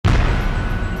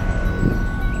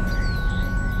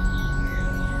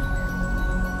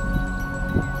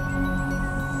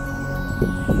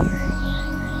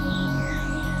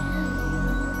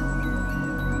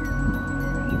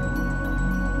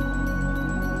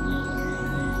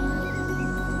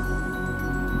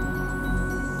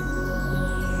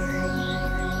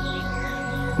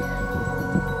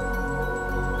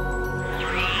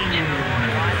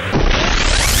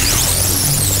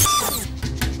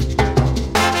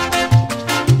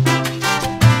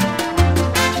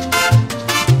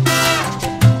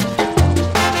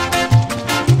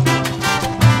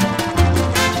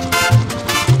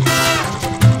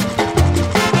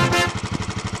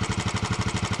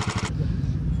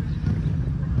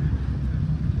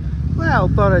Well,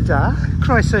 Borada,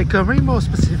 Croeso Cymru, more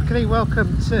specifically,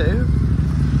 welcome to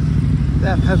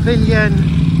the Pavilion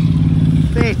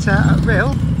Theatre at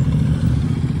Rhyl.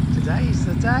 Today is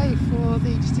the day for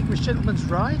the Distinguished Gentleman's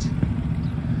Ride.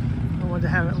 I wonder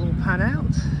how it will pan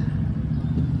out.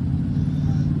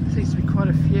 There seems to be quite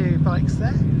a few bikes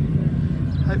there.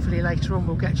 Hopefully later on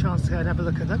we'll get a chance to go and have a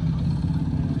look at them.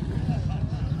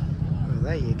 Well,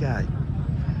 there you go.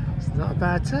 It's not a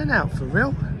bad turnout for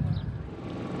Rhyl.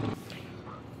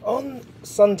 On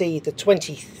Sunday the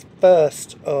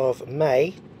 21st of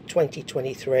May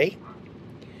 2023,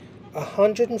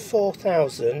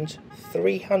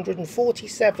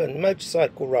 104,347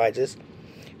 motorcycle riders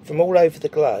from all over the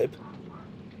globe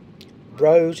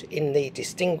rode in the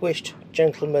Distinguished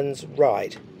Gentleman's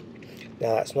Ride.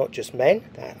 Now that's not just men,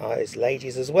 that is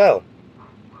ladies as well.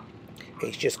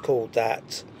 It's just called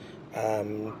that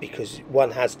because one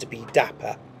has to be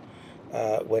dapper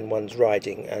when one's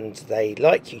riding, and they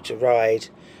like you to ride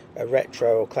a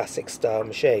retro or classic style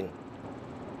machine.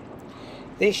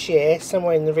 This year,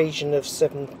 somewhere in the region of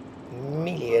 $7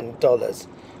 million has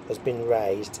been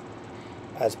raised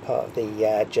as part of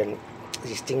the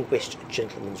Distinguished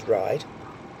Gentleman's Ride,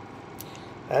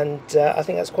 and I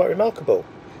think that's quite remarkable.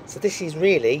 So this is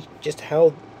really just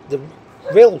how the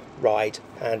Rhyl ride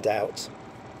panned out.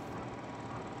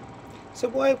 So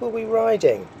why were we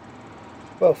riding?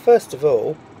 Well, first of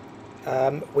all,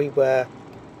 we were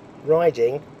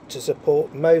riding to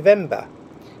support Movember.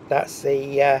 That's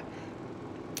the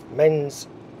men's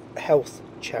health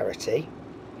charity,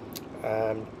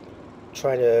 trying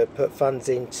to put funds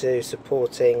into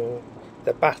supporting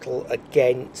the battle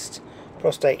against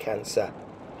prostate cancer.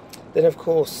 Then of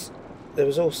course there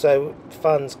was also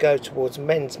funds go towards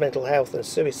men's mental health and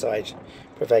suicide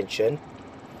prevention,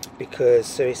 because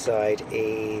suicide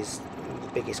is the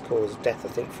biggest cause of death, I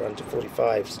think, for under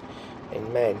 45s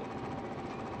in men.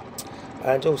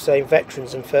 And also in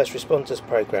veterans and first responders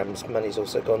programs, money's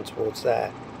also gone towards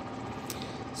there.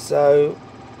 So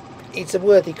it's a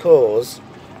worthy cause,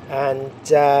 and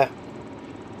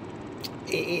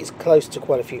it's close to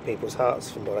quite a few people's hearts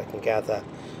from what I can gather.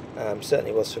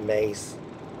 Certainly was for me.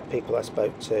 People I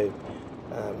spoke to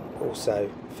also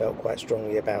felt quite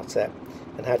strongly about it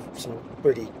and had some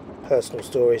really personal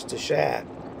stories to share.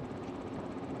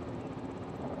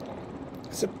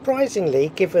 Surprisingly,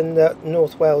 given that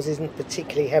North Wales isn't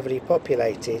particularly heavily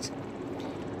populated,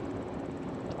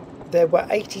 there were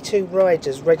 82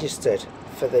 riders registered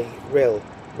for the Rhyl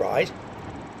ride.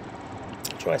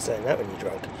 Try saying that when you're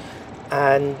drunk.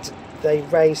 And they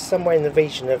raised somewhere in the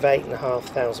region of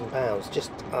 £8,500,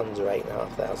 just under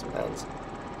 £8,500.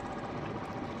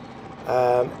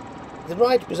 The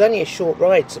ride was only a short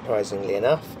ride, surprisingly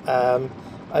enough.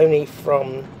 Only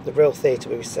from the Rhyl Theatre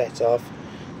we set off,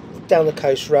 down the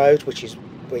coast road, which is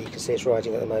where you can see us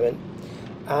riding at the moment,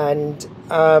 and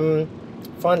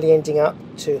finally ending up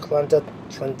to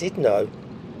Llandudno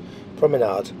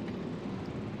Promenade,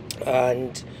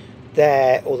 and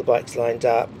there all the bikes lined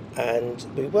up, and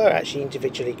we were actually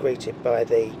individually greeted by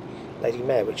the Lady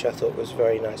Mayor, which I thought was a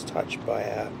very nice touch by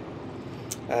her.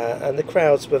 And the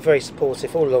crowds were very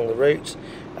supportive all along the route.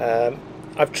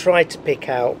 I've tried to pick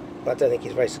out, but I don't think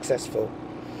it's very successful,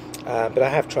 but I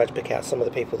have tried to pick out some of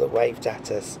the people that waved at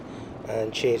us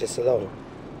and cheered us along.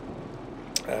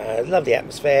 Lovely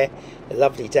atmosphere, a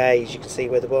lovely day as you can see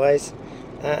weather-wise,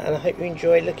 and I hope you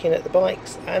enjoy looking at the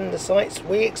bikes and the sights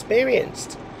we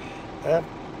experienced. Yeah,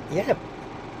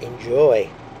 enjoy.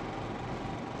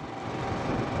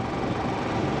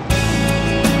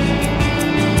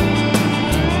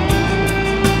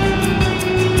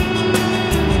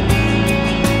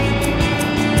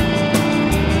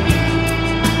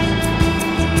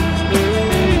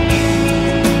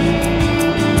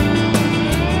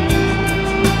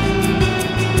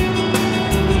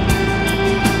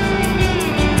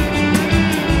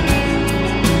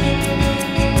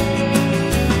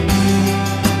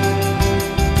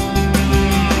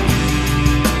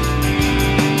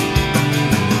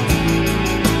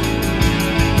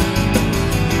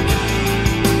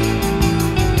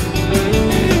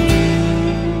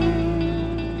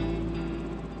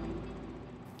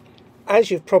 As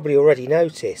you've probably already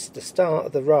noticed, the start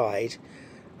of the ride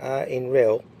in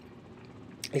Rhyl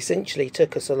essentially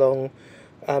took us along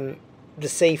the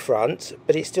seafront,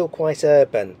 but it's still quite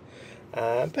urban.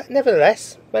 But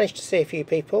nevertheless, managed to see a few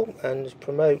people and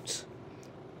promote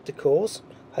the cause.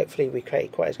 Hopefully we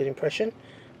created quite a good impression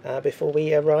before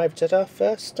we arrived at our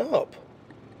first stop.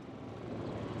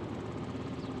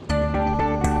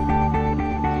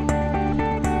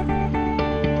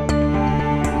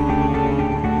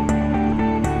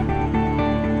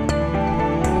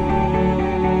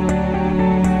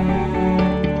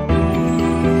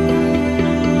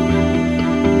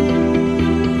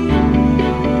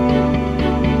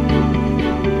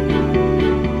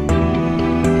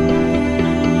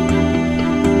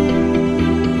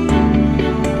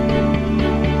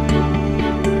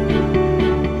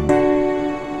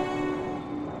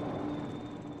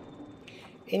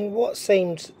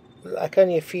 seemed like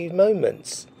only a few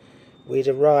moments we'd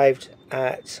arrived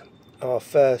at our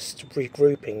first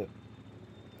regrouping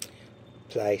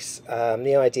place.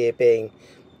 The idea being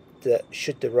that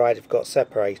should the ride have got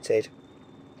separated,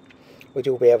 we'd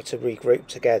all be able to regroup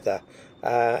together,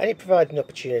 and it provided an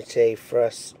opportunity for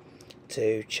us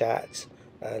to chat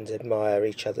and admire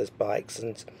each other's bikes.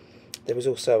 And there was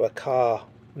also a car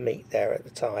meet there at the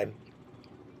time,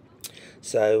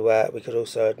 so we could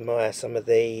also admire some of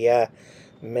the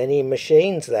many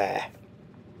machines there.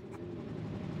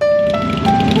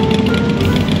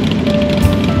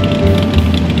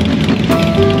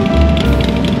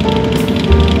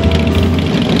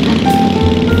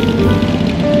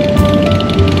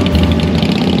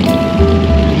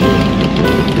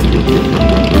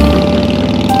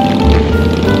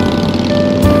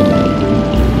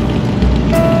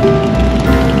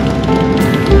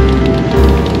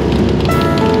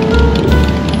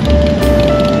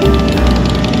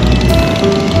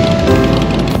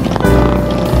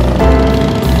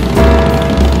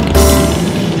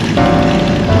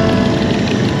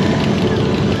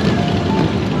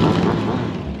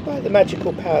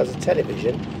 Magical powers of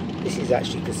television, this is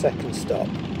actually the second stop.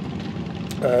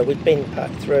 We've been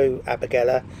through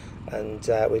Abergele, and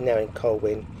we're now in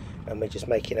Colwyn, and we're just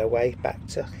making our way back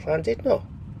to Llandudno.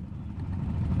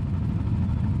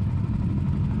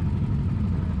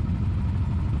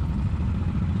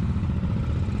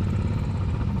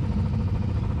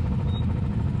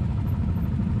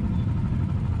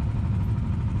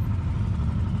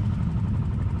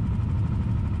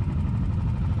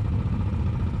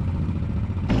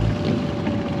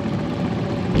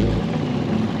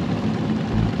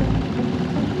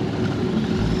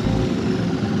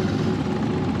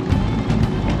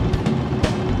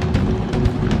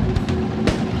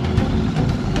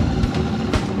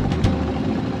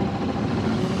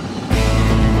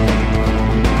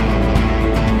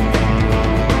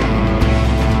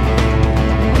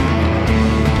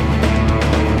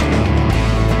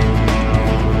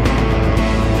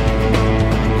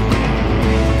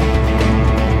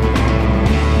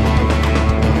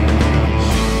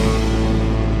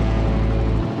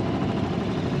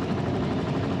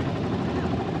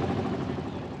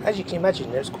 As you can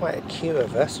imagine, there was quite a queue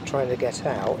of us trying to get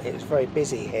out. It was very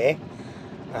busy here.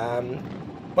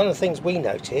 One of the things we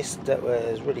noticed that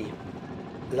was really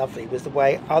lovely was the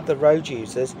way other road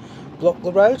users blocked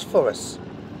the roads for us.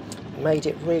 It made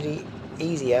it really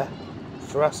easier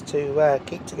for us to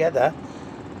keep together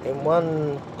in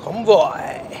one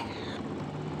convoy.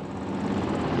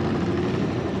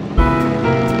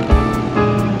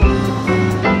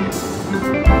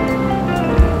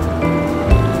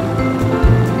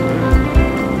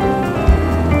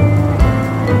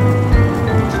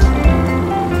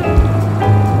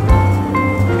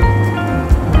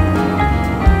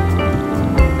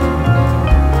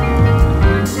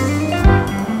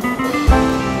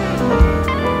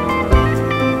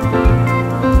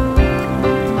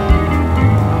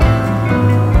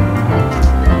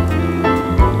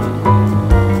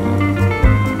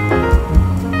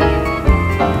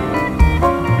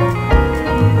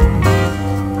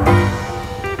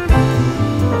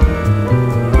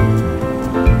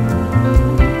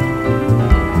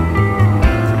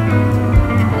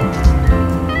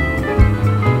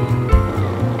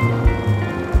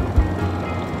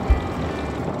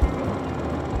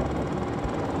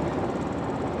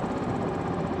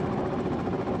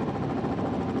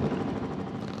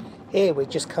 Here we're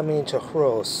just coming into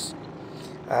Rhyl.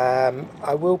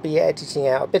 I will be editing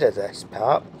out a bit of this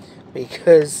part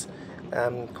because,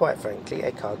 quite frankly,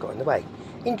 a car got in the way.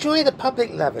 Enjoy the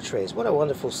public lavatories. What a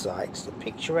wonderful sight. The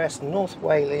picturesque North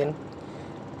Walian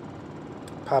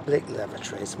public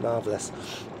lavatories. Marvellous.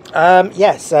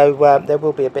 Yeah, so there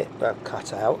will be a bit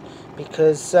cut out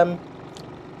because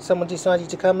someone decided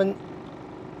to come and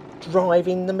drive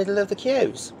in the middle of the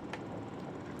queues.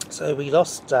 So we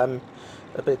lost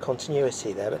a bit of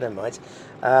continuity there, but never mind.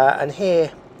 And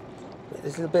here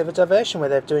there's a little bit of a diversion where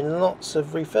they're doing lots of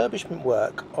refurbishment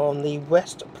work on the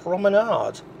West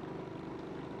Promenade.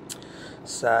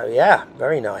 So yeah,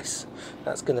 very nice.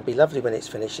 That's going to be lovely when it's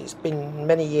finished. It's been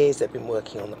many years they've been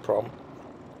working on the prom,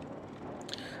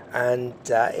 and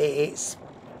it's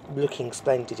looking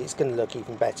splendid. It's going to look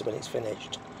even better when it's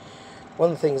finished.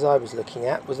 One of the things I was looking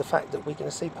at was the fact that we're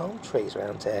going to see palm trees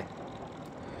around here.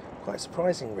 Quite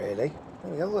surprising, really.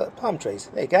 There we go, look, palm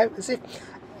trees. There you go,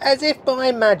 as if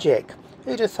by magic.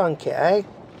 Who'd have thunk it, eh?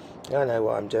 I know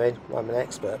what I'm doing. I'm an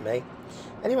expert, me.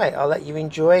 Anyway, I'll let you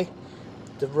enjoy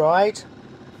the ride,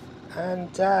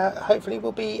 and hopefully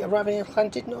we'll be arriving in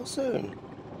Llandudno soon.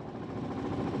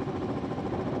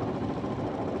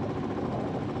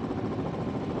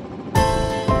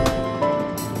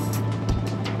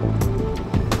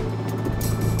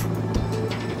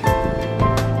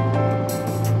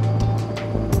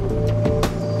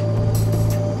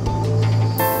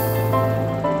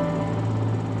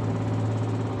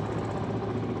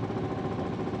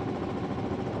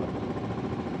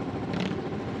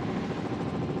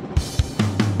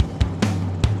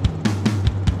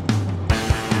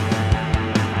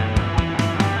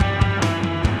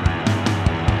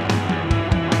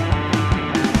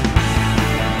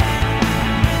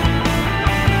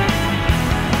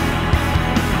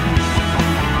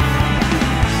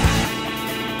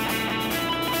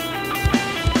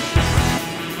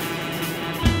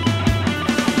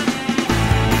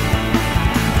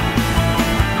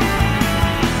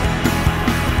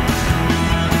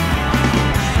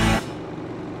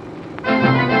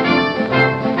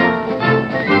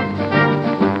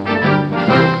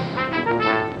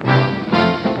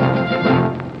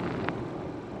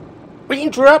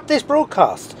 interrupt this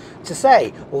broadcast to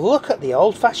say, look at the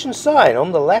old-fashioned sign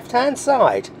on the left-hand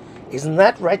side. Isn't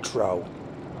that retro?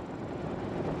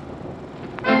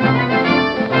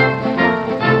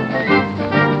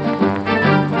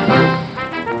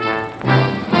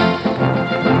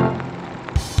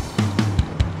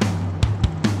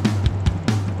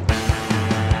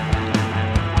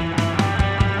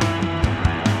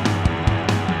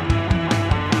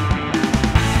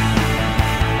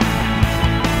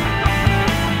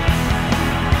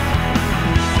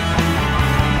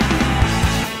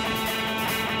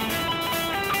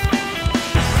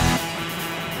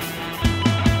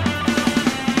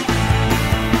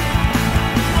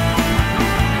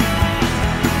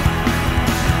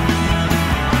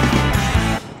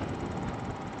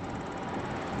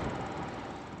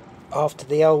 After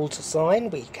the old sign,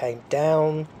 we came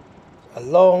down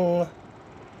along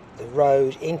the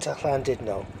road into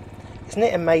Llandudno. Isn't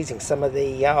it amazing, some of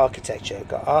the architecture? We've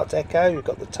got Art Deco, we've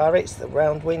got the turrets, the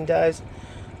round windows.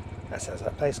 That sounds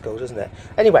like a place called, doesn't it?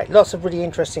 Anyway, lots of really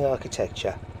interesting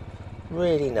architecture.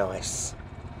 Really nice.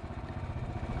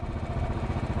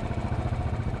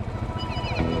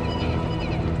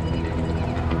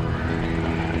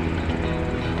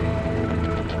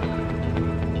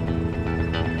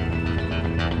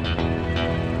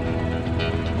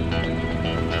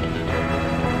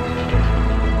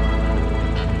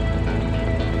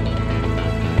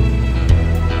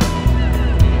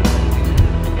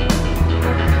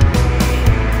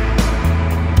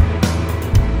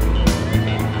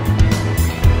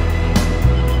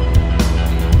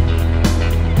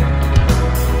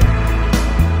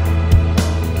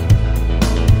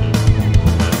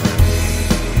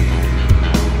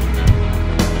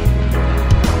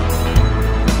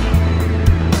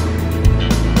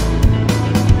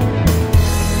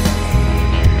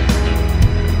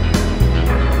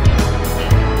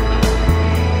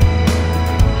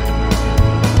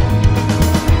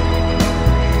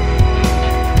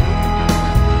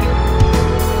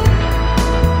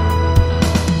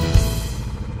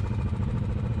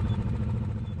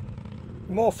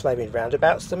 More flaming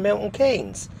roundabouts than Milton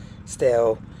Keynes.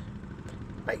 Still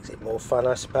makes it more fun,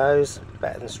 I suppose.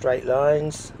 Better than straight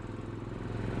lines.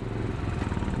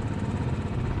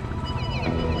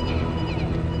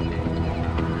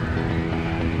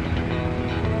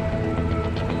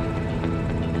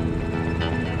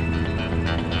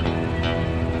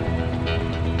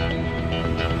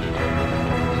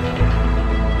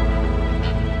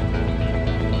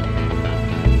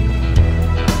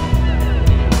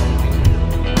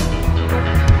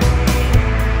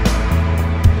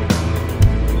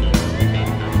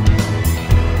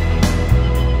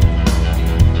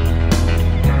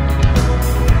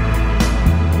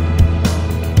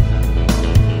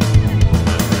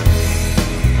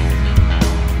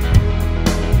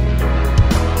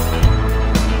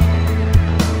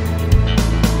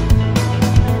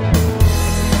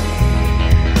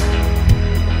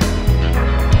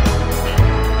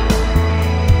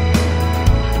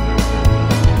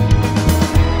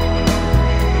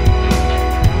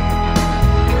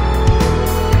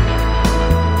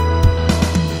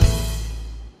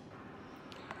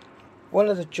 One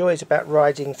of the joys about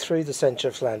riding through the centre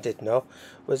of Llandudno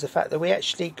was the fact that we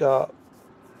actually got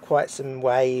quite some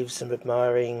waves, some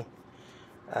admiring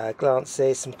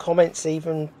glances, some comments,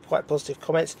 even quite positive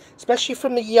comments, especially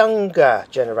from the younger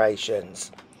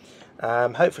generations.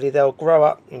 Hopefully they'll grow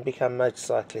up and become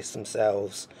motorcyclists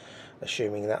themselves,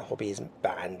 assuming that hobby isn't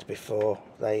banned before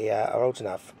they are old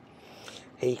enough.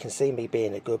 Here you can see me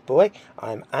being a good boy.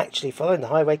 I'm actually following the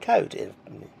highway code. If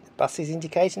the bus is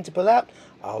indicating to pull out,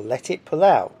 I'll let it pull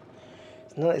out.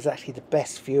 It's not exactly the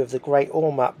best view of the Great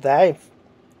Orme up there,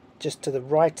 just to the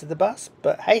right of the bus,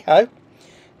 but hey ho,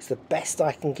 it's the best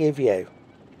I can give you.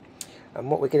 And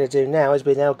what we're going to do now is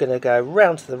we're now going to go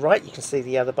round to the right. You can see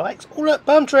the other bikes. Oh look,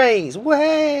 palm trees!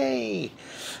 Way!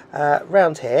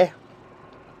 Round here,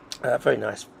 very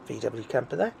nice VW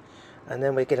camper there, and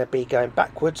then we're going to be going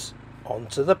backwards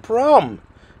onto the prom.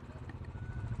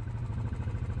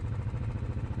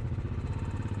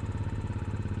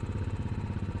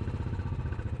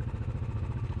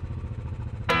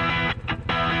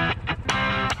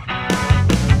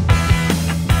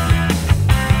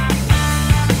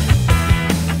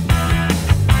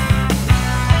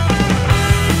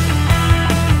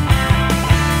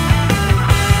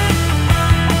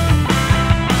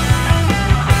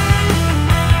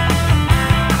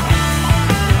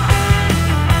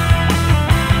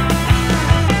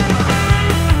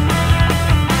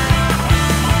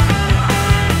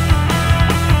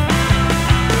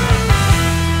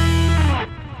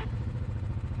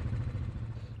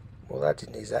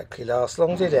 exactly last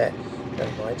long, did it?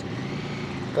 Never mind.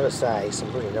 Gotta say,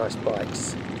 some really nice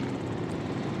bikes.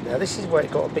 Now this is where it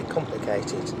got a bit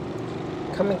complicated.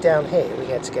 Coming down here, we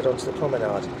had to get onto the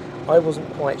promenade. I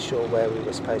wasn't quite sure where we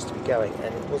were supposed to be going,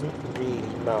 and it wasn't really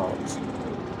marked.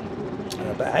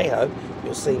 But hey ho,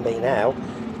 you'll see me now,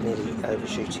 nearly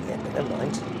overshooting it, but never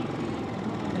mind.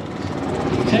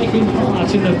 Taking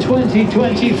part in the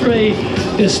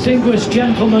 2023 Distinguished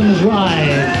Gentleman's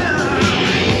Ride.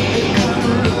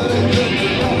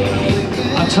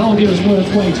 I told you it was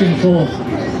worth waiting for.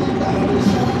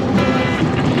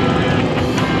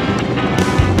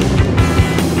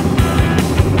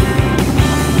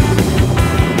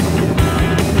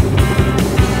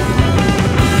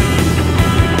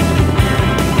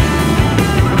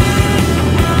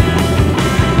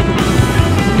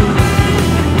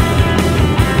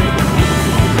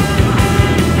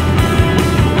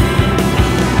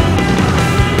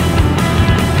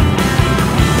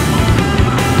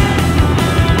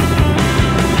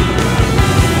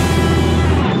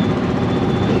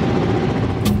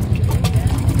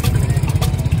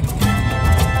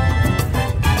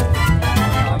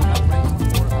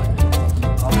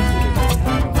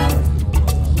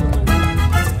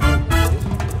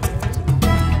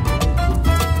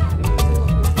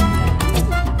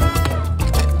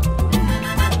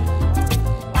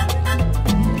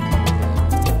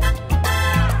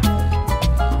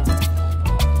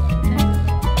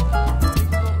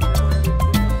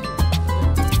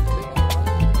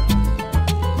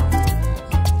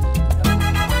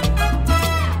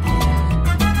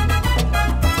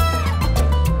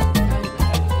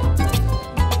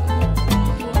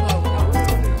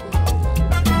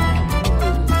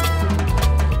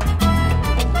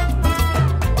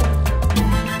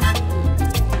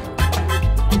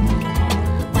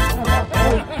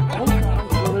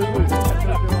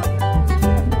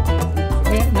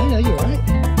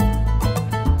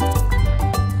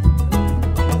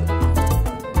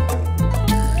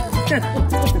 I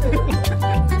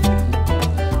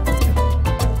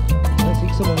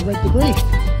think someone read the brief.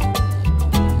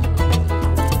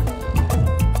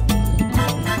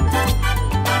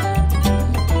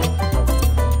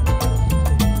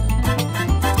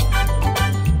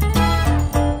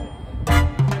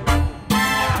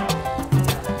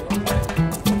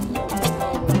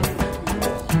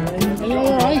 Are you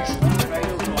all right?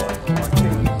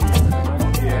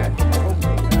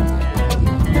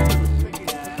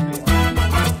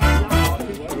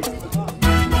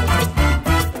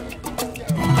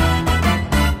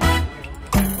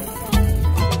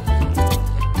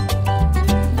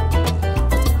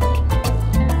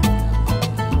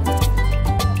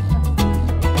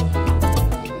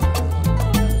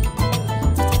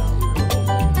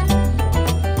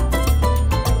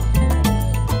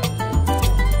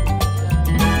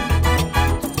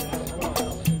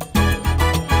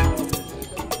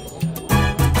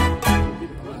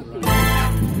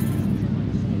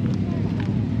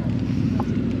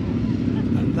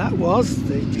 That was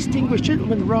the Distinguished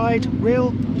Gentleman Ride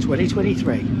Rhyl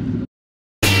 2023.